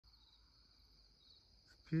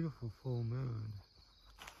Beautiful full moon.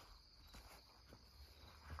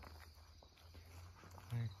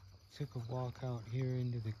 I took a walk out here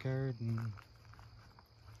into the garden.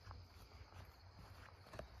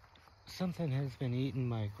 Something has been eating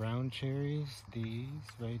my ground cherries, these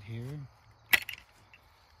right here.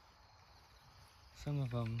 Some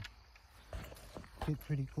of them get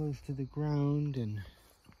pretty close to the ground, and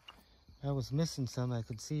I was missing some. I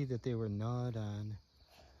could see that they were gnawed on.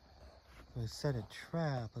 I set a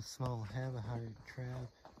trap, a small Havahart trap,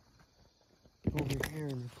 over here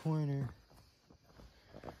in the corner,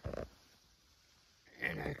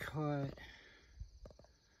 and I caught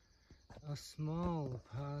a small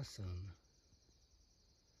opossum,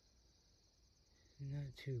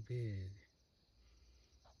 not too big.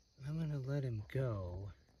 I'm gonna let him go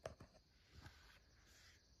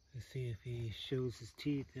and see if he shows his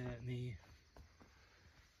teeth at me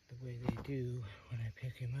the way they do when I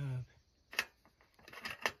pick him up.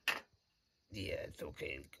 Yeah, it's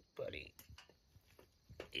okay, buddy.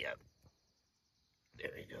 Yep.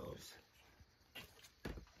 There he goes.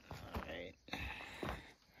 Alright. I'm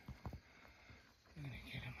gonna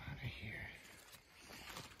get him out of here.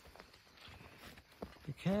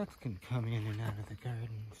 The cats can come in and out of the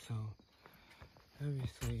garden, so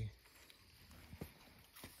obviously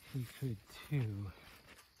he could too.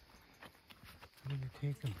 I'm gonna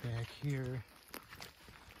take him back here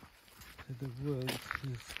to the woods.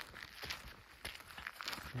 He's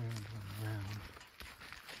rambling around.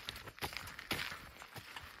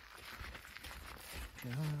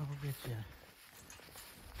 I'll get you.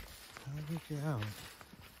 I'll get you out.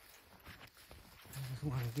 I just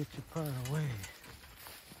want to get you far away.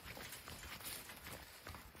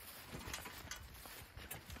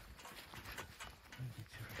 I'll get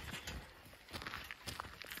you right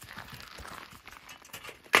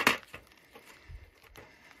here.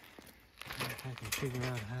 If I can figure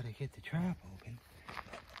out how to get the trap open.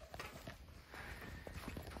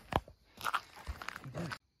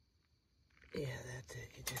 Yeah, that's it.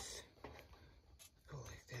 You just go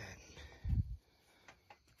like that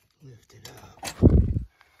and lift it up.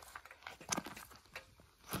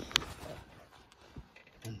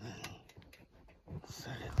 And then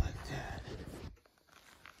set it like that.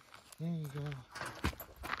 There you go.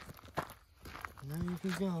 Now you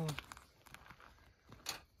can go.